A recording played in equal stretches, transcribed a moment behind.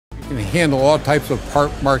can handle all types of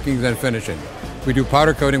part markings and finishing. We do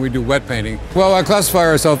powder coating, we do wet painting. Well, I classify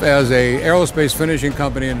ourselves as a aerospace finishing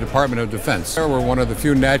company in the Department of Defense. We're one of the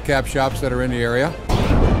few NADCAP shops that are in the area.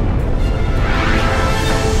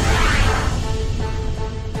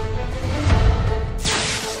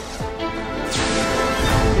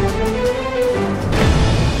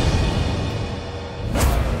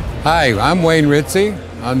 Hi, I'm Wayne Ritzy.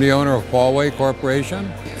 I'm the owner of Pauway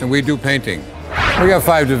Corporation, and we do painting. We got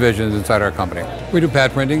 5 divisions inside our company. We do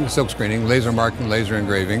pad printing, silk screening, laser marking, laser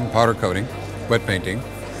engraving, powder coating, wet painting.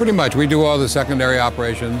 Pretty much, we do all the secondary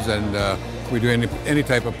operations, and we do any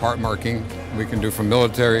type of part marking. We can do from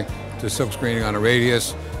military to silk screening on a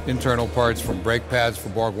radius, internal parts from brake pads for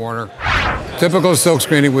Borg Warner. Typical silk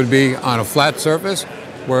screening would be on a flat surface,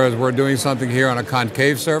 whereas we're doing something here on a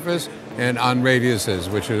concave surface and on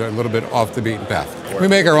radiuses, which is a little bit off the beaten path. We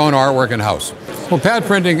make our own artwork in-house. Well, pad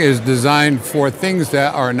printing is designed for things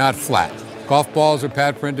that are not flat. Golf balls are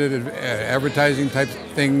pad printed, advertising type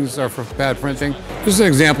things are for pad printing. This is an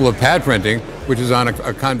example of pad printing, which is on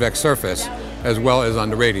a convex surface, as well as on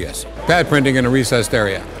the radius. Pad printing in a recessed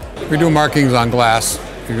area. We do markings on glass.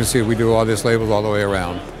 You can see we do all these labels all the way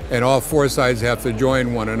around. And all 4 sides have to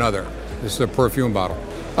join one another. This is a perfume bottle.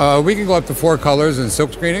 We can go up to 4 colors in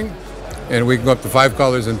silk screening, and we can go up to 5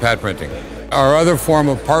 colors in pad printing. Our other form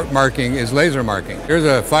of part marking is laser marking. Here's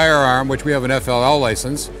a firearm, which we have an FLL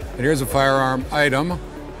license, and here's a firearm item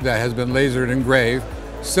that has been lasered engraved.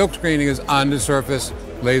 Silk screening is on the surface,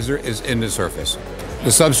 laser is in the surface. The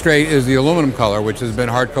substrate is the aluminum color, which has been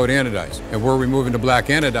hard coat anodized, and we're removing the black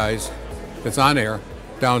anodize that's on there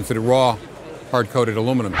down to the raw hard coated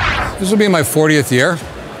aluminum. This will be my 40th year,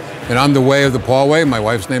 and I'm the way of the Pauway. My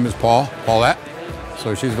wife's name is Paulette.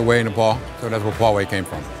 So she's the way in the Paul, so that's where Pauway came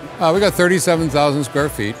from. We got 37,000 square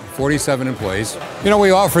feet, 47 employees. You know,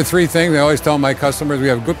 we offer 3 things. I always tell my customers, we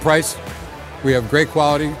have good price, we have great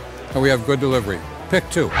quality, and we have good delivery. Pick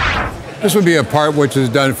 2. This would be a part which is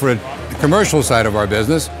done for the commercial side of our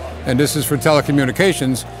business, and this is for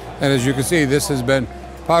telecommunications. And as you can see, this has been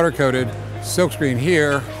powder coated, silk screen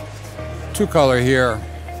here, 2-color here,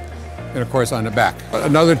 and of course on the back.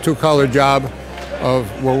 Another 2-color job of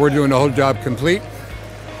where we're doing the whole job complete.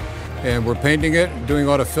 And we're painting it, doing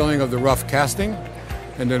all the filling of the rough casting,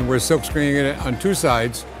 and then we're silk screening it on 2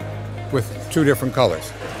 sides with 2 different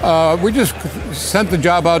colors. We just sent the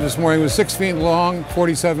job out this morning. It was 6 feet long,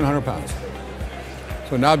 4,700 pounds.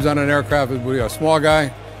 So knobs on an aircraft would be a small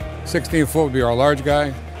guy, 16 foot would be our large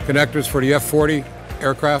guy. Connectors for the F-40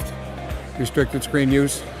 aircraft, restricted screen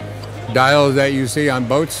use. Dials that you see on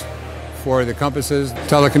boats for the compasses,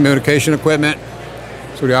 telecommunication equipment,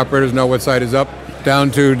 so the operators know what side is up.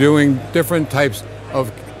 Down to doing different types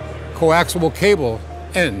of coaxial cable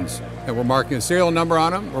ends. And we're marking a serial number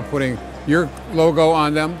on them. We're putting your logo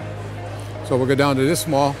on them. So we'll go down to this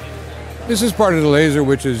small. This is part of the laser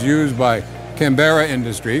which is used by Canberra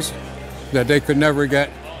Industries, that they could never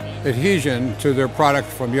get adhesion to their product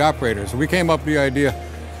from the operators. So we came up with the idea,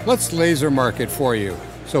 let's laser mark it for you.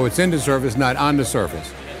 So it's in the surface, not on the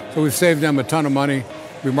surface. So we've saved them a ton of money.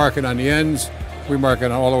 We mark it on the ends. We mark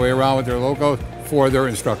it all the way around with their logo for their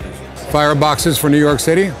instructors. Fire boxes for New York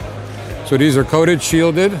City. So these are coated,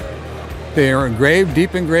 shielded. They are engraved,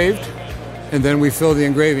 deep engraved, and then we fill the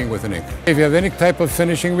engraving with an ink. If you have any type of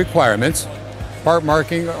finishing requirements, part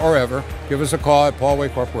marking or ever, give us a call at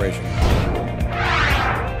Pauway Corporation.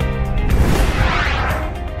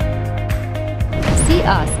 See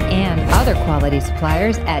us and other quality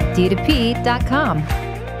suppliers at d2p.com.